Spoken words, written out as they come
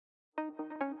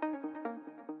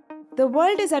The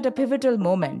world is at a pivotal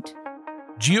moment.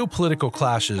 Geopolitical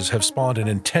clashes have spawned an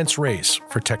intense race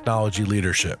for technology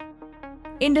leadership.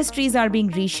 Industries are being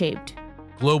reshaped.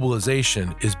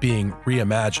 Globalization is being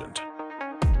reimagined.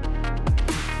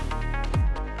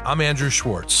 I'm Andrew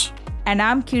Schwartz. And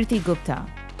I'm Kirti Gupta.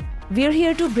 We're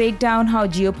here to break down how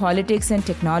geopolitics and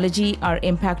technology are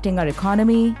impacting our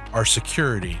economy, our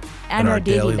security, and our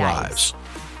daily lives.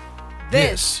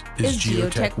 This is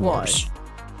GeoTech Wars.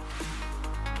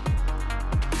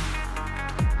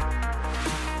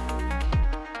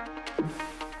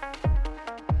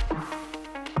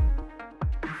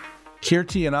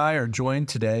 Kirti and I are joined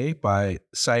today by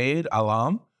Syed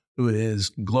Alam, who is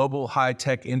Global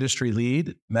High-Tech Industry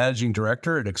Lead, Managing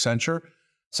Director at Accenture.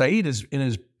 Syed is in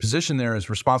his position there is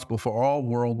responsible for all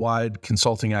worldwide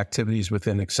consulting activities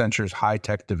within Accenture's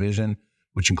high-tech division,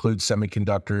 which includes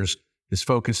semiconductors. His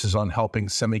focus is on helping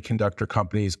semiconductor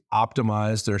companies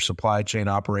optimize their supply chain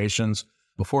operations.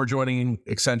 Before joining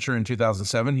Accenture in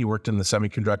 2007, he worked in the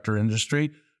semiconductor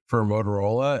industry for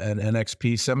Motorola and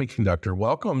NXP Semiconductor.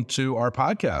 Welcome to our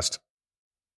podcast.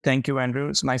 Thank you, Andrew.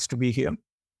 It's nice to be here.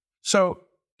 So,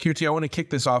 Kirti, I want to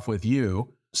kick this off with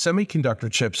you. Semiconductor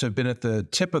chips have been at the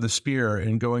tip of the spear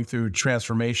in going through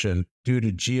transformation due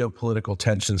to geopolitical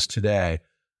tensions today.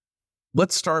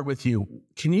 Let's start with you.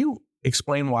 Can you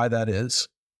explain why that is?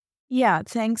 Yeah,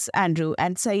 thanks, Andrew.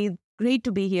 And Syed, great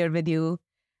to be here with you,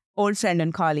 old friend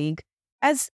and colleague.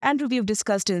 As Andrew, we've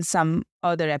discussed in some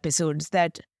other episodes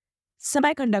that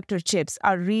semiconductor chips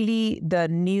are really the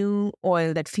new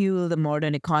oil that fuel the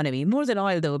modern economy. More than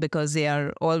oil, though, because they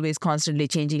are always constantly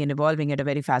changing and evolving at a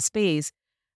very fast pace.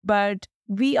 But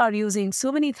we are using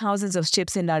so many thousands of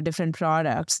chips in our different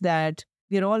products that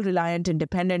we're all reliant and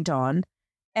dependent on.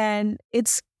 And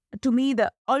it's, to me,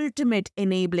 the ultimate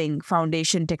enabling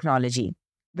foundation technology,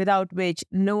 without which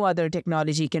no other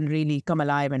technology can really come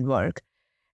alive and work.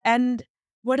 And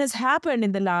what has happened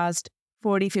in the last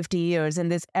 40, 50 years in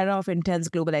this era of intense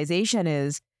globalization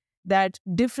is that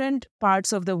different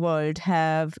parts of the world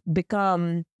have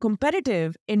become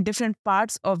competitive in different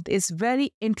parts of this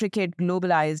very intricate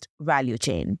globalized value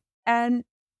chain. And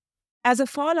as a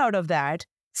fallout of that,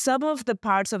 some of the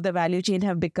parts of the value chain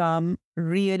have become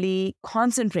really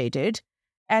concentrated,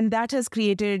 and that has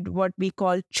created what we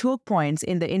call choke points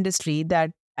in the industry that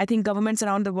I think governments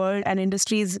around the world and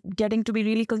industries getting to be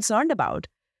really concerned about.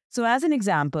 So as an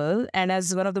example, and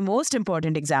as one of the most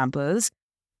important examples,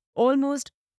 almost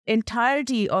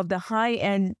entirety of the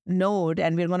high-end node,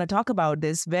 and we're going to talk about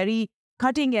this, very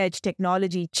cutting-edge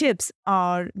technology chips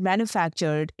are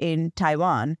manufactured in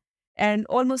Taiwan. And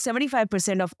almost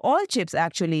 75% of all chips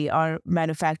actually are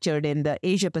manufactured in the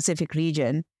Asia-Pacific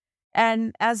region.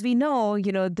 And as we know,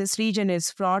 this region is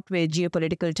fraught with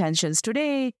geopolitical tensions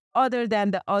today, other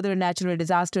than the other natural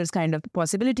disasters kind of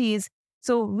possibilities.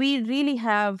 So we really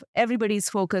have everybody's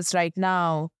focus right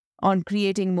now on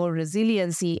creating more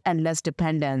resiliency and less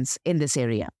dependence in this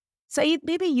area. Syed,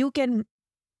 maybe you can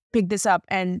pick this up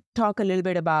and talk a little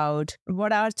bit about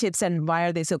what are chips and why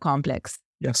are they so complex?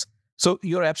 Yes. So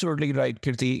you're absolutely right,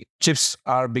 Kirti. Chips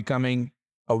are becoming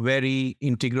a very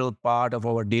integral part of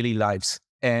our daily lives.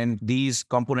 And these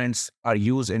components are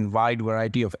used in a wide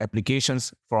variety of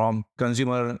applications, from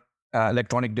consumer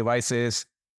electronic devices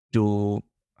to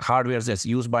hardware that's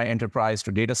used by enterprise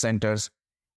to data centers.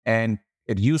 And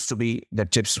it used to be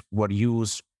that chips were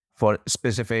used for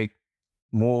specific,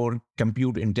 more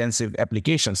compute-intensive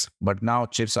applications, but now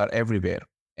chips are everywhere.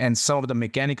 And some of the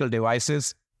mechanical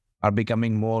devices are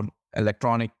becoming more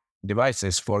electronic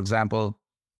devices. For example,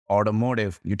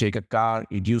 automotive, you take a car,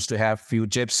 it used to have few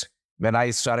chips. When I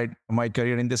started my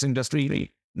career in this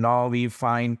industry, now we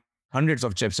find hundreds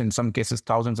of chips, in some cases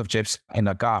thousands of chips in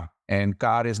a car. And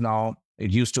car is now,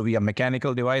 it used to be a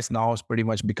mechanical device, now it's pretty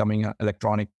much becoming an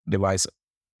electronic device.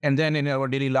 And then in our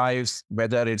daily lives,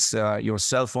 whether it's your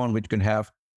cell phone, which can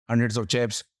have hundreds of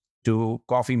chips, to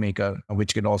coffee maker,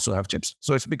 which can also have chips.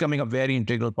 So it's becoming a very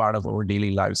integral part of our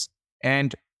daily lives.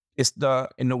 And it's the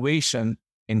innovation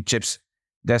in chips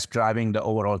that's driving the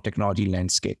overall technology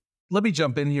landscape. Let me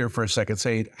jump in here for a second.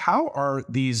 Say, how are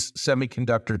these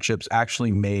semiconductor chips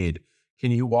actually made?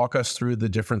 Can you walk us through the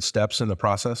different steps in the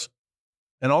process?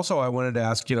 And also, I wanted to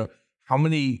ask, how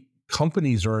many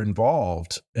companies are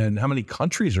involved and how many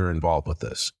countries are involved with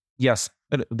this? Yes,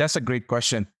 that's a great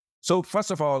question. So first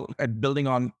of all, building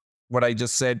on what I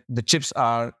just said, the chips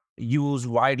are used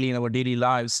widely in our daily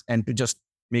lives. And to just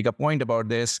make a point about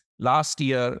this, last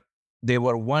year, there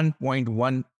were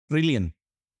 1.1 trillion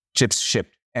chips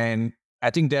shipped. And I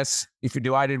think that's, if you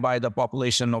divide it by the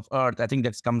population of Earth, I think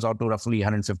that comes out to roughly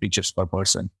 150 chips per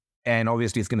person. And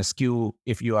obviously, it's going to skew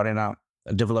if you are in a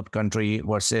a developed country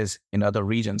versus in other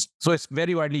regions. So it's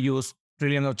very widely used,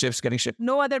 trillions of chips getting shipped.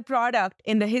 No other product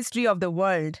in the history of the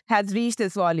world has reached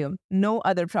this volume. No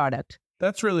other product.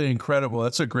 That's really incredible.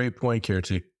 That's a great point,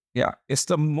 Kirti. Yeah, it's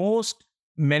the most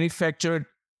manufactured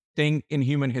thing in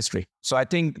human history. So I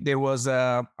think there was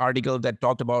an article that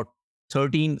talked about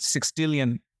 13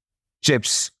 sextillion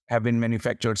chips have been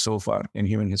manufactured so far in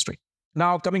human history.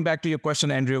 Now, coming back to your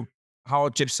question, Andrew, how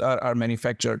chips are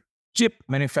manufactured. Chip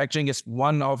manufacturing is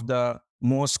one of the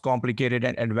most complicated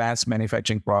and advanced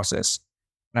manufacturing process.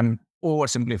 I'm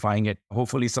oversimplifying it.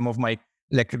 Hopefully, some of my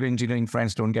electrical engineering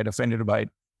friends don't get offended by it.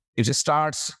 It just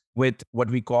starts with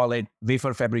what we call it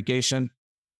wafer fabrication,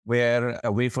 where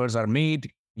wafers are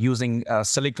made using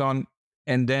silicon,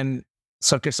 and then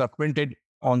circuits are printed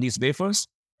on these wafers,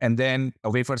 and then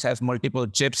wafers has multiple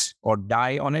chips or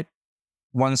die on it.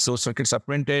 Once those circuits are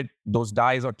printed, those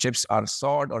dies or chips are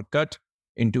sawed or cut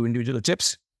into individual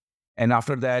chips. And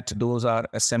after that, those are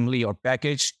assembly or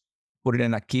packaged, put it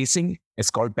in a casing.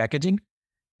 It's called packaging.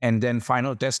 And then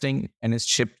final testing, and it's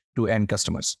shipped to end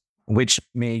customers, which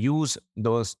may use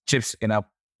those chips in a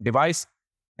device,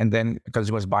 and then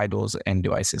consumers buy those end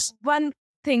devices. One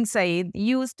thing, Syed,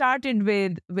 you started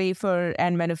with wafer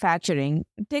and manufacturing.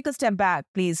 Take a step back,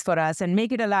 please, for us and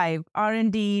make it alive.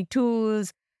 R&D,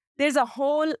 tools. There's a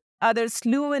whole other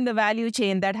slew in the value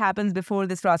chain that happens before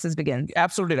this process begins.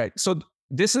 Absolutely right. So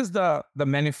this is the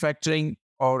manufacturing,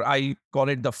 or I call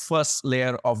it the first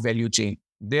layer of value chain.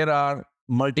 There are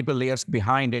multiple layers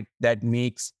behind it that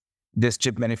makes this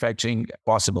chip manufacturing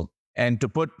possible. And to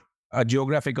put a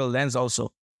geographical lens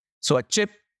also, so a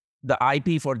chip, the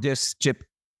IP for this chip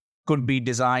could be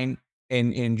designed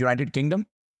in United Kingdom,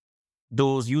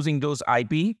 using those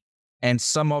IP and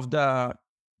some of the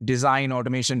design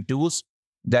automation tools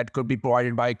that could be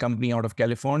provided by a company out of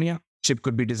California. Chip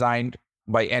could be designed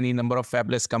by any number of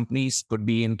fabless companies, could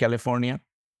be in California.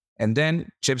 And then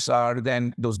chips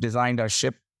those designed are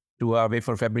shipped to a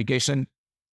wafer fabrication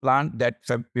plant. That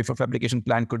wafer fabrication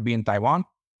plant could be in Taiwan.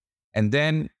 And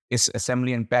then its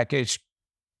assembly and package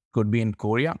could be in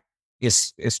Korea.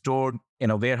 Is stored in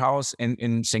a warehouse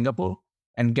in Singapore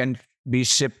and can be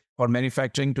shipped for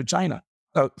manufacturing to China,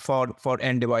 for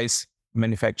end device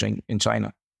manufacturing in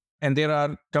China. And there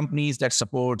are companies that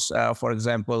supports, for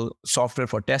example, software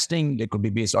for testing. They could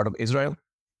be based out of Israel.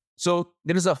 So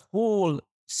there is a whole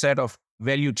set of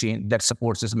value chain that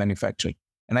supports this manufacturing.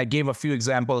 And I gave a few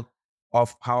examples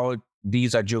of how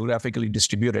these are geographically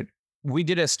distributed. We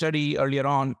did a study earlier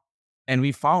on, and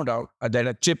we found out that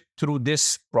a chip through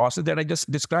this process that I just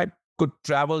described could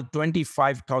travel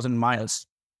 25,000 miles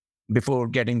before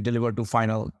getting delivered to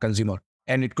final consumer.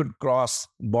 And it could cross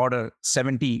border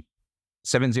 70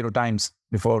 times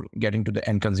before getting to the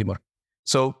end consumer.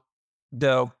 So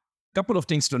the couple of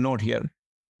things to note here.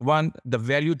 One, the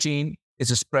value chain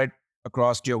is spread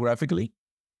across geographically,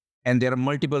 and there are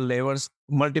multiple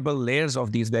layers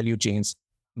of these value chains.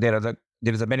 There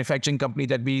is a manufacturing company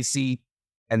that we see,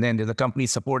 and then there's a company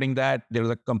supporting that. There are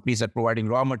the companies that are providing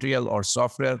raw material or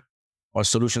software or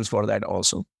solutions for that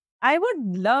also. I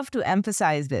would love to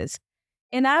emphasize this.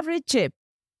 An average chip,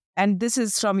 and this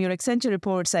is from your Accenture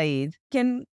report, Syed,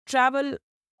 can travel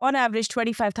on average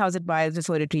 25,000 miles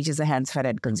before it reaches the hands of an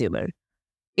end consumer.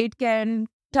 It can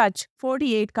touch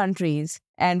 48 countries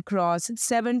and cross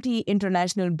 70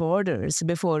 international borders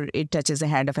before it touches the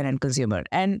hand of an end consumer.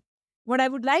 And what I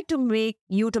would like to make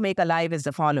alive is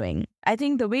the following. I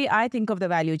think the way I think of the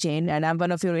value chain, and I'm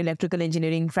one of your electrical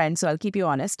engineering friends, so I'll keep you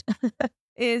honest,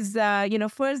 is,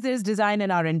 first there's design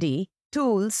and R&D,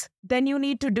 tools. Then you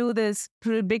need to do this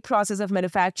big process of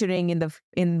manufacturing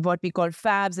in what we call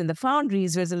fabs and the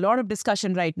foundries. There's a lot of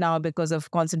discussion right now because of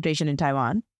concentration in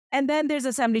Taiwan. And then there's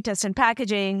assembly, test, and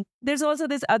packaging. There's also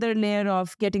this other layer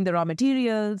of getting the raw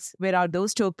materials. Where are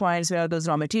those choke points? Where are those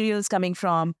raw materials coming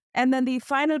from? And then the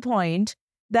final point,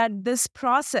 that this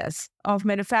process of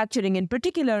manufacturing in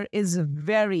particular is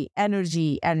very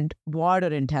energy and water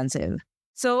intensive.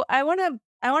 So I want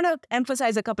to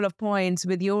emphasize a couple of points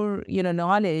with your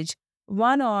knowledge.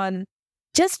 One on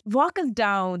just walk us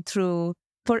down through,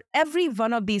 for every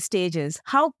one of these stages,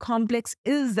 how complex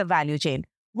is the value chain?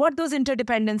 What those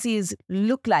interdependencies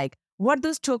look like, what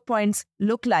those choke points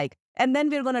look like. And then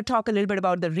we're going to talk a little bit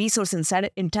about the resource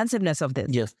intensiveness of this.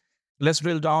 Yes. Let's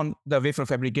drill down the wafer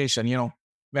fabrication.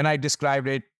 When I described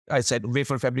it, I said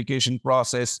wafer fabrication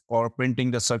process or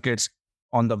printing the circuits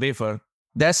on the wafer.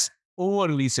 That's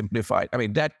overly simplified. I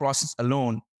mean, that process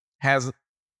alone has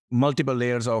multiple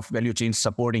layers of value chain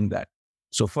supporting that.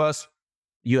 So first,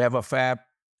 you have a fab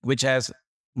which has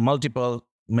multiple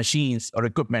machines or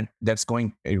equipment that's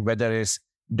going, whether it's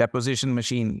deposition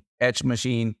machine, etch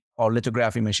machine, or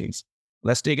lithography machines.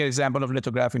 Let's take an example of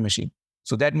lithography machine.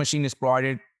 So that machine is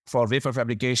provided for wafer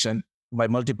fabrication by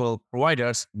multiple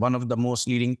providers. One of the most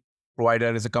leading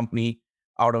provider is a company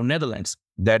out of Netherlands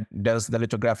that does the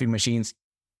lithography machines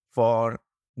for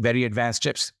very advanced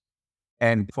chips.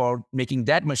 And for making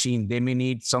that machine, they may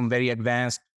need some very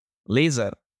advanced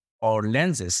laser or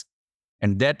lenses.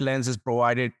 And that lens is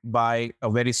provided by a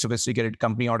very sophisticated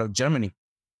company out of Germany.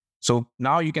 So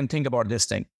now you can think about this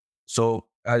thing. So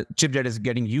a chip that is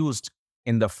getting used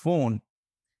in the phone,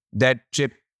 that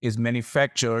chip is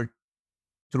manufactured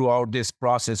throughout this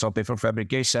process of wafer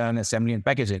fabrication, assembly, and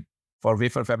packaging. For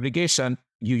wafer fabrication,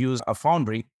 you use a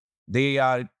foundry. They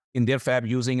are in their fab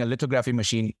using a lithography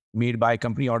machine made by a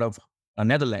company out of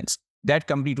Netherlands. That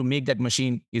company, to make that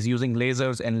machine, is using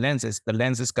lasers and lenses. The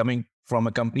lens is coming from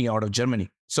a company out of Germany.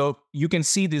 So you can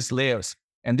see these layers.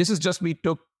 And this is just, we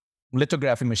took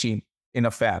lithography machine in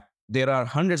a fab. There are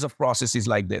hundreds of processes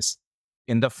like this.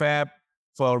 In the fab,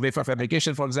 for wafer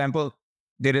fabrication, for example,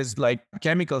 there is like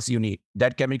chemicals you need.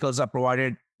 That chemicals are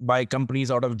provided by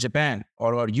companies out of Japan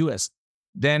or US.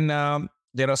 Then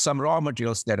there are some raw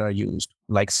materials that are used,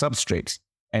 like substrates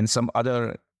and some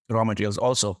other raw materials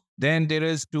also. Then there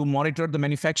is, to monitor the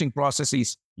manufacturing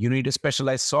processes, you need a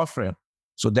specialized software.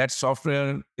 So that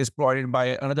software is provided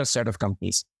by another set of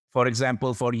companies. For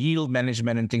example, for yield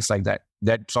management and things like that,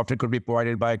 that software could be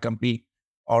provided by a company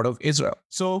out of Israel.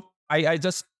 So I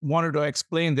just wanted to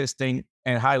explain this thing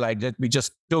and highlight that we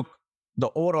just took the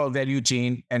overall value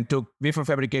chain and took wafer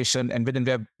fabrication, and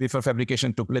within wafer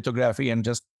fabrication took lithography and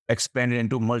just expanded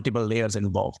into multiple layers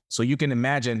involved. So you can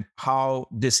imagine how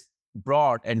this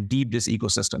broad and deep this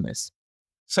ecosystem is.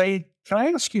 Syed, can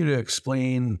I ask you to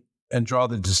explain and draw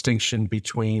the distinction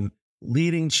between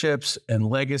leading chips and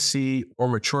legacy or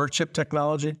mature chip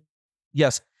technology?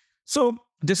 Yes. So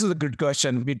this is a good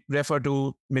question. We refer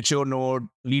to mature node,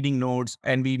 leading nodes,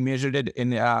 and we measured it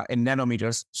in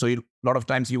nanometers. So a lot of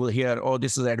times you will hear, oh,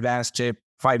 this is an advanced chip,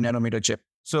 5 nanometer chip.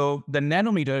 So the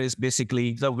nanometer is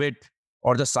basically the width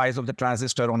or the size of the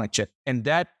transistor on a chip. And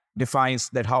that defines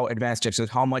that how advanced chips is,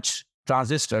 how much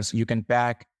transistors you can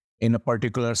pack in a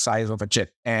particular size of a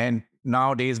chip. And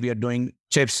nowadays we are doing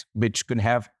chips which can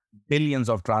have billions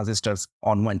of transistors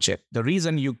on one chip. The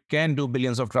reason you can do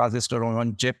billions of transistors on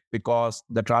one chip because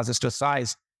the transistor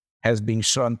size has been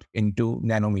shrunk into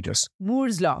nanometers.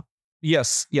 Moore's law.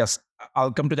 Yes.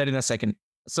 I'll come to that in a second.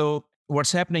 So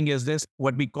what's happening is this,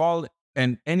 what we call,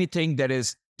 and anything that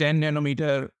is 10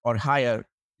 nanometer or higher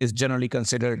is generally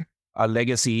considered a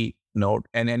legacy node,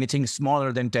 and anything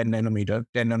smaller than 10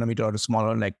 nanometer or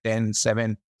smaller, like 10,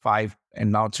 7, 5,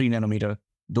 and now 3 nanometer,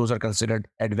 those are considered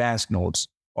advanced nodes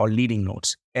or leading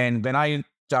nodes. And when I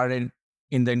started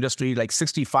in the industry, like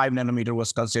 65 nanometer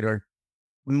was considered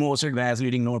most advanced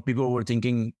leading node. People were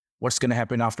thinking, what's going to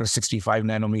happen after 65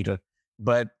 nanometer?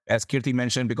 But as Kirti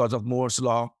mentioned, because of Moore's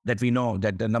law, that we know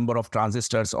that the number of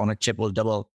transistors on a chip will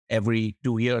double every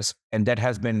 2 years. And that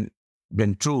has been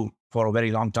true for a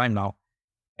very long time now.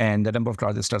 And the number of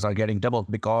transistors are getting doubled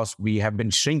because we have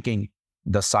been shrinking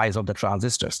the size of the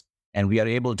transistors. And we are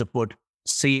able to put,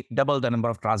 say, double the number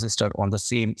of transistors on the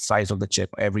same size of the chip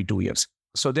every 2 years.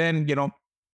 So then,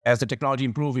 as the technology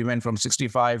improved, we went from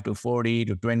 65 to 40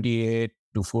 to 28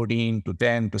 to 14 to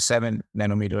 10 to 7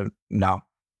 nanometer now.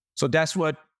 So that's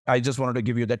what I just wanted to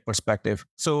give you that perspective.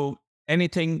 So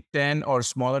anything 10 or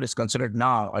smaller is considered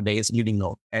nowadays leading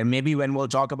node. And maybe when we'll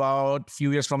talk about a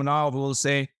few years from now, we'll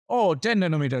say, oh, 10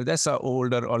 nanometer, that's an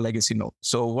older or legacy node.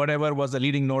 So whatever was the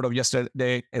leading node of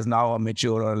yesterday is now a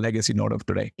mature or legacy node of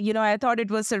today. I thought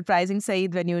it was surprising,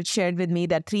 Syed, when you shared with me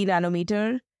that 3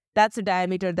 nanometer, that's a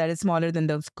diameter that is smaller than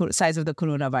the size of the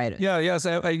coronavirus. Yes.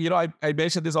 I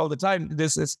mention this all the time.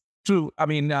 This is true. I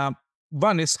mean,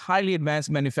 one is highly advanced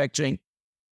manufacturing.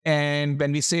 And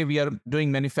when we say we are doing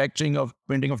manufacturing of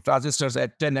printing of transistors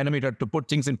at 10 nanometer, to put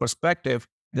things in perspective,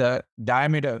 the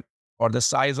diameter or the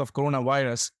size of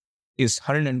coronavirus is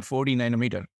 140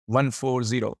 nanometer,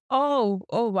 140. Oh,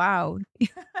 wow.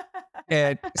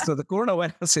 And so the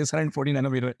coronavirus is 140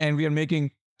 nanometer, and we are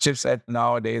making chips at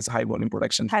nowadays high volume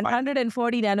production. And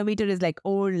 140 nanometer is like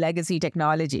old legacy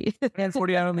technology. And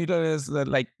 40 nanometer is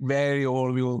like very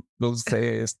old, we'll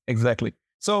say. Exactly.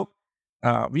 So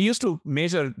we used to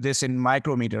measure this in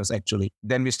micrometers, actually.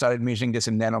 Then we started measuring this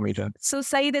in nanometer. So,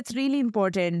 Syed, it's really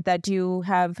important that you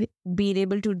have been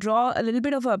able to draw a little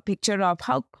bit of a picture of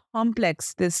how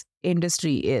complex this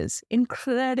industry is.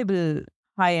 Incredible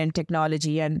high-end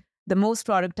technology and the most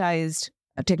productized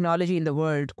technology in the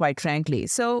world, quite frankly.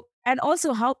 So, and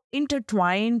also how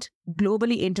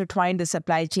globally intertwined the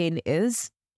supply chain is.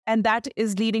 And that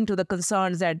is leading to the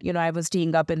concerns that, I was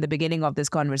teeing up in the beginning of this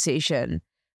conversation,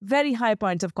 very high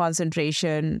points of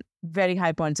concentration, very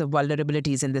high points of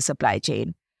vulnerabilities in the supply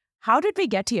chain. How did we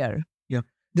get here? Yeah,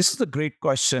 this is a great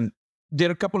question. There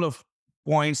are a couple of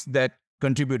points that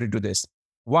contributed to this.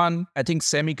 One, I think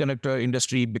semiconductor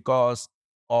industry, because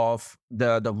of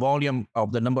the volume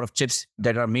of the number of chips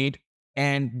that are made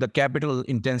and the capital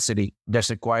intensity that's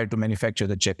required to manufacture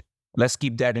the chip. Let's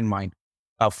keep that in mind.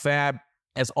 A fab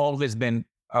has always been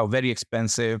a very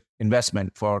expensive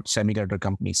investment for semiconductor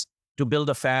companies. To build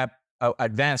a fab,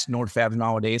 advanced node fab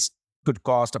nowadays could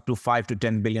cost up to $5 to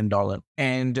 $10 billion.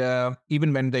 And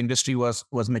even when the industry was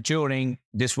maturing,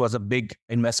 this was a big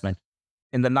investment.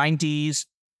 In the 90s,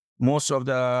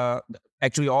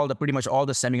 pretty much all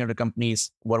the semiconductor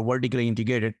companies were vertically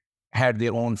integrated, had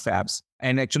their own fabs.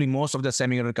 And actually, most of the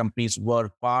semiconductor companies were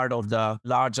part of the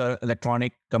larger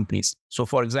electronic companies. So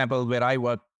for example, where I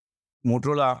work,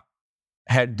 Motorola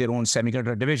had their own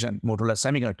semiconductor division, Motorola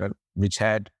Semiconductor, which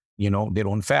had, their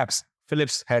own fabs.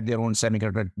 Philips had their own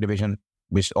semiconductor division,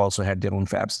 which also had their own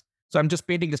fabs. So I'm just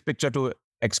painting this picture to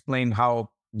explain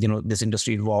how, this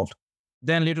industry evolved.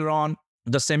 Then later on,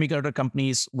 the semiconductor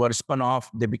companies were spun off.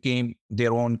 They became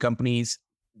their own companies.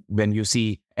 When you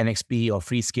see NXP or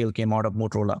Freescale came out of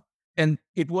Motorola. And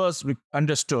it was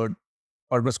understood,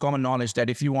 or it was common knowledge, that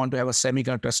if you want to have a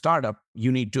semiconductor startup,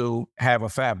 you need to have a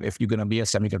fab if you're going to be a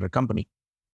semiconductor company.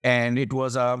 And it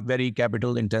was a very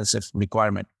capital intensive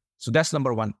requirement. So that's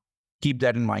number one. Keep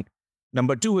that in mind.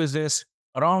 Number two is this.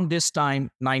 Around this time,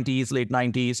 late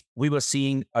 90s, we were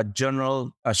seeing a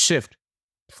shift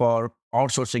for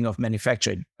outsourcing of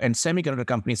manufacturing. And semiconductor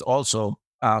companies also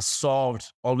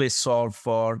always solved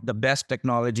for the best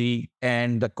technology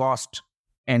and the cost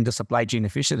and the supply chain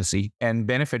efficiency, and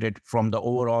benefited from the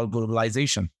overall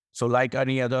globalization. So like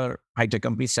any other high-tech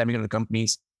companies, semiconductor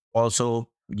companies also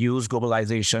use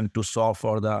globalization to solve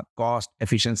for the cost,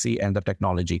 efficiency, and the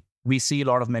technology. We see a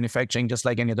lot of manufacturing, just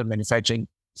like any other manufacturing,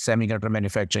 semiconductor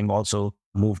manufacturing also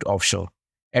moved offshore.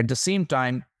 At the same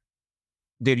time,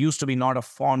 there used to be not a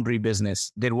foundry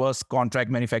business. There was contract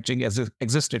manufacturing as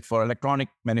existed for electronic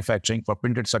manufacturing, for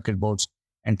printed circuit boards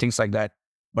and things like that.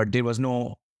 But there was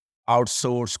no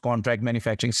outsourced contract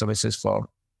manufacturing services for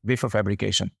wafer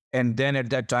fabrication. And then at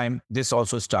that time, this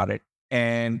also started.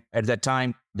 And at that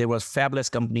time, there was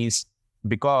fabless companies,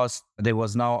 because there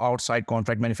was now outside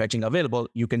contract manufacturing available.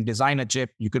 You can design a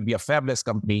chip, you could be a fabless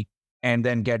company, and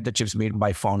then get the chips made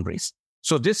by foundries.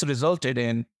 So this resulted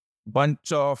in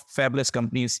bunch of fabless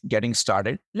companies getting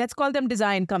started. Let's call them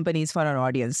design companies for our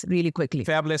audience really quickly.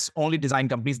 Fabless only design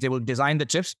companies. They will design the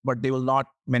chips, but they will not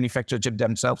manufacture chip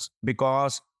themselves,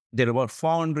 because there were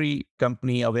foundry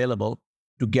company available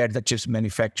to get the chips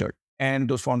manufactured. And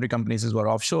those foundry companies were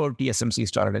offshore. TSMC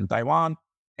started in Taiwan.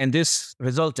 And this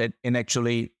resulted in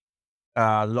actually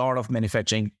a lot of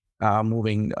manufacturing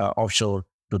moving offshore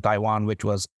to Taiwan, which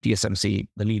was TSMC,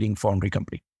 the leading foundry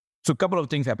company. So a couple of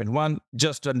things happened. One,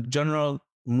 just a general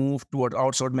move toward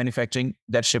outsourced manufacturing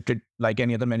that shifted like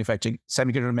any other manufacturing,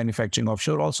 semiconductor manufacturing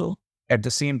offshore also. At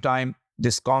the same time,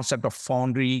 this concept of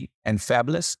foundry and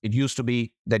fabless, it used to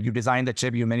be that you design the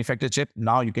chip, you manufacture the chip.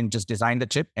 Now you can just design the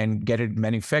chip and get it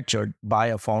manufactured by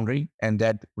a foundry. And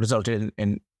that resulted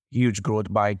in huge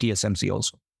growth by TSMC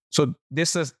also. So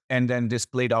this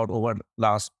played out over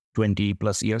last 20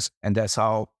 plus years. And that's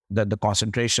how the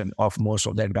concentration of most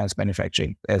of the advanced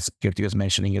manufacturing, as Kirti was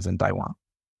mentioning, is in Taiwan.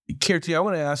 Kirti, I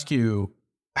want to ask you,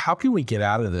 how can we get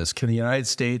out of this? Can the United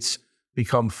States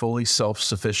become fully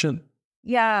self-sufficient?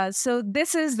 Yeah, so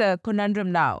this is the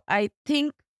conundrum now. I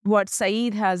think what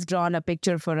Syed has drawn a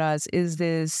picture for us is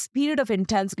this period of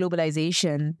intense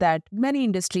globalization that many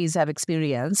industries have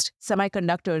experienced.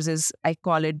 Semiconductors is, I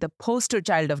call it, the poster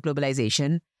child of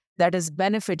globalization that has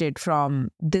benefited from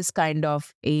this kind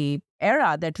of a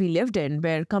era that we lived in,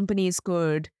 where companies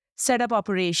could set up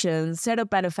operations, set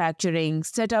up manufacturing,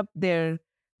 set up their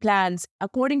plans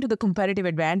according to the competitive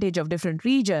advantage of different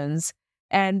regions,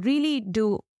 and really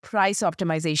do price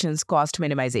optimizations, cost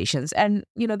minimizations. And,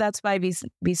 that's why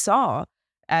we saw,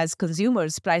 as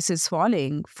consumers, prices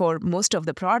falling for most of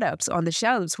the products on the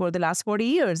shelves for the last 40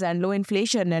 years, and low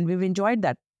inflation, and we've enjoyed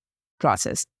that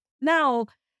process. Now,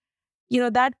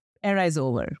 that era is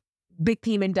over. Big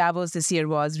theme in Davos this year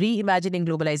was reimagining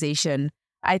globalization.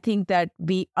 I think that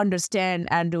we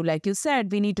understand, Andrew, like you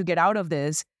said, we need to get out of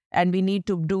this, and we need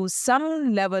to build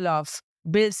some level of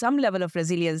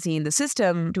resiliency in the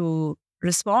system to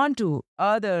respond to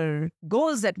other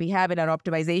goals that we have in our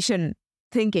optimization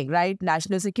thinking, right?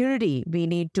 National security. We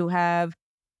need to have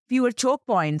fewer choke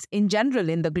points in general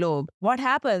in the globe. What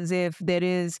happens if there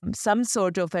is some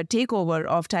sort of a takeover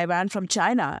of Taiwan from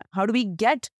China? How do we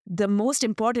get the most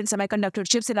important semiconductor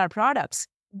chips in our products?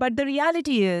 But the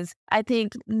reality is, I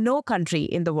think no country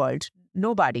in the world,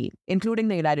 nobody, including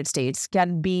the United States,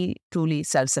 can be truly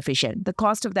self-sufficient. The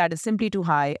cost of that is simply too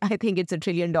high. I think it's $1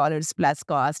 trillion plus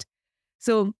cost.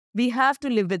 So we have to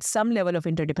live with some level of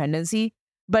interdependency.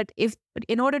 But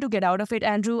in order to get out of it,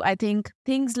 Andrew, I think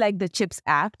things like the CHIPS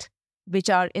Act, which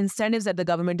are incentives that the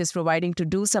government is providing to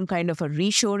do some kind of a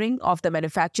reshoring of the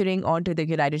manufacturing onto the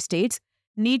United States,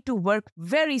 need to work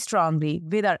very strongly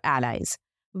with our allies.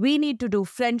 We need to do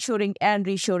friendshoring and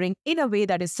reshoring in a way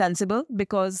that is sensible,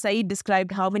 because Syed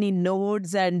described how many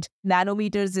nodes and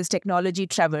nanometers this technology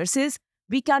traverses.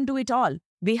 We can't do it all.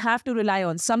 We have to rely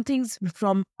on some things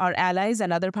from our allies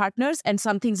and other partners, and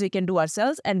some things we can do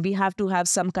ourselves, and we have to have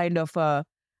some kind of a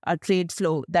trade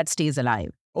flow that stays alive.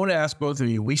 I want to ask both of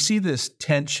you, we see this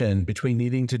tension between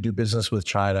needing to do business with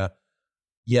China,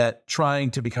 yet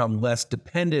trying to become less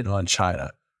dependent on China.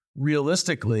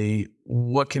 Realistically,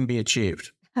 what can be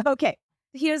achieved? Okay,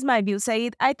 here's my view,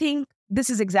 Syed. I think this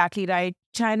is exactly right.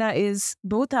 China is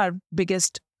both our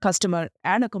biggest customer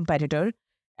and a competitor,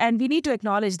 and we need to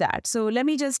acknowledge that. So let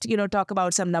me just, talk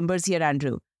about some numbers here,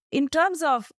 Andrew. In terms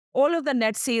of all of the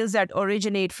net sales that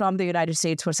originate from the United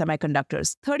States for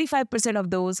semiconductors, 35% of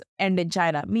those end in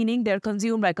China, meaning they're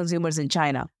consumed by consumers in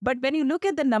China. But when you look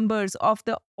at the numbers of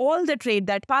all the trade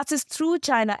that passes through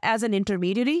China as an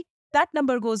intermediary, that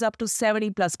number goes up to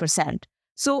 70+%.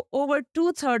 So over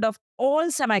 2/3 of all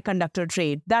semiconductor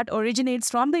trade that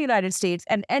originates from the United States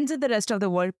and ends in the rest of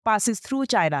the world passes through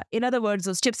China. In other words,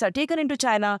 those chips are taken into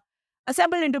China,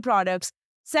 assembled into products,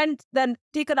 sent, then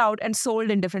taken out and sold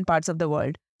in different parts of the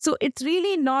world. So it's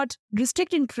really not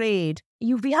restricting trade.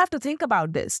 We have to think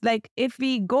about this. Like, if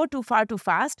we go too far too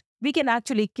fast, we can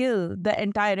actually kill the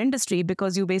entire industry,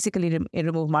 because you basically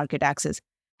remove market access.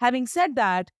 Having said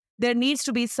that, there needs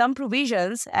to be some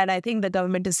provisions, and I think the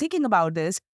government is thinking about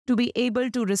this, to be able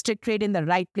to restrict trade in the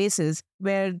right places,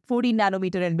 where 40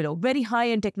 nanometer and below, very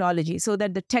high-end technology, so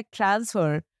that the tech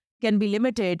transfer can be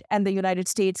limited and the United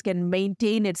States can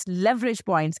maintain its leverage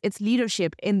points, its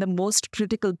leadership in the most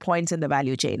critical points in the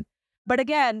value chain. But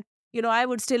again, I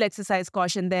would still exercise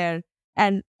caution there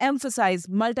and emphasize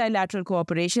multilateral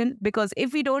cooperation, because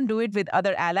if we don't do it with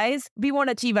other allies, we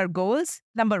won't achieve our goals.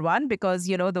 Number one, because,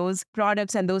 those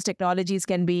products and those technologies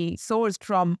can be sourced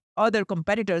from other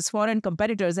competitors, foreign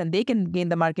competitors, and they can gain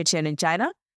the market share in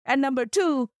China. And number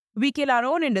two, we kill our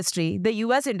own industry, the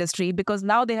US industry, because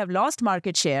now they have lost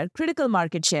market share, critical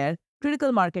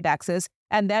market access,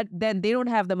 and then they don't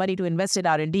have the money to invest in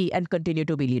R&D and continue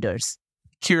to be leaders.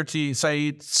 Kirti,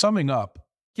 Syed, summing up,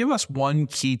 give us one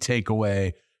key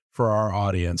takeaway for our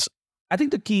audience. I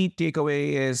think the key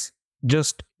takeaway is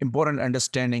just important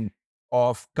understanding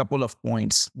of a couple of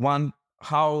points. One,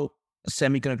 how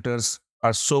semiconductors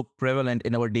are so prevalent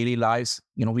in our daily lives.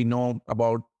 We know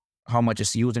about how much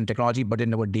is used in technology, but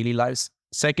in our daily lives.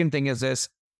 Second thing is this,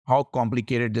 how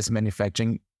complicated this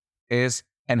manufacturing is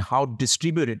and how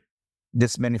distributed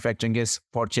this manufacturing is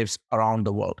for chips around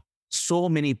the world. So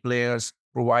many players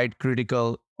provide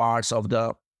critical parts of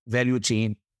the value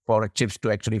chain for chips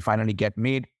to actually finally get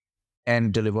made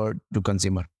and delivered to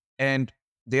consumer. And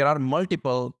there are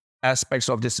multiple aspects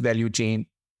of this value chain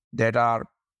that are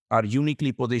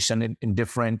uniquely positioned in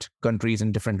different countries,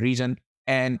 in different regions,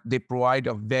 and they provide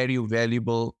a very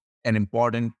valuable and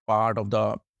important part of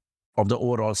the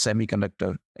overall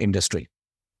semiconductor industry.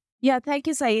 Yeah, thank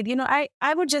you, Syed.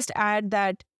 I would just add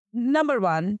that, number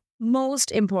one,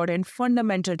 most important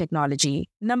fundamental technology.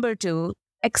 Number two,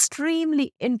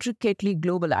 extremely intricately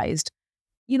globalized.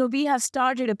 We have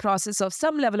started a process of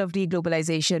some level of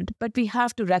deglobalization, but we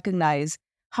have to recognize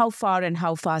how far and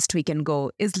how fast we can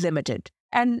go is limited.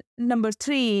 And number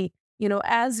three,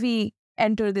 as we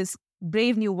enter this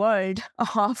brave new world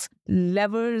of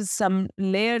some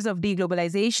layers of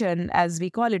deglobalization, as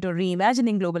we call it, or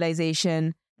reimagining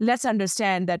globalization, let's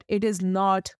understand that it is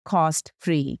not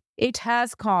cost-free. It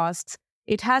has costs,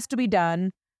 it has to be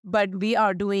done, but we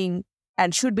are doing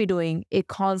and should be doing a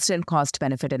constant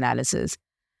cost-benefit analysis.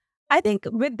 I think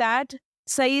with that,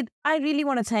 Syed, I really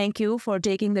want to thank you for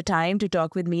taking the time to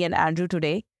talk with me and Andrew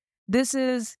today. This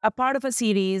is a part of a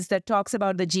series that talks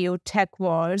about the GeoTech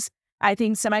Wars. I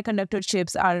think semiconductor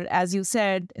chips are, as you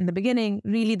said in the beginning,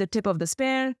 really the tip of the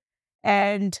spear.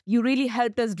 And you really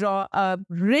helped us draw a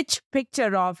rich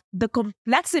picture of the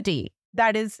complexity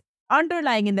that is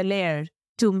underlying in the layer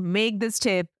to make this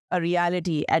chip a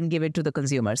reality and give it to the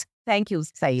consumers. Thank you,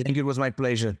 Syed. Thank you. It was my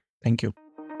pleasure. Thank you.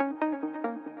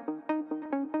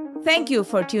 Thank you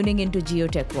for tuning into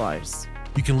GeoTech Wars.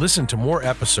 You can listen to more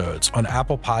episodes on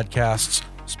Apple Podcasts,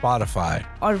 Spotify,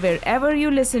 or wherever you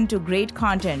listen to great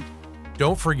content.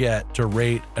 Don't forget to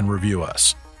rate and review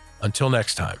us. Until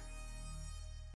next time.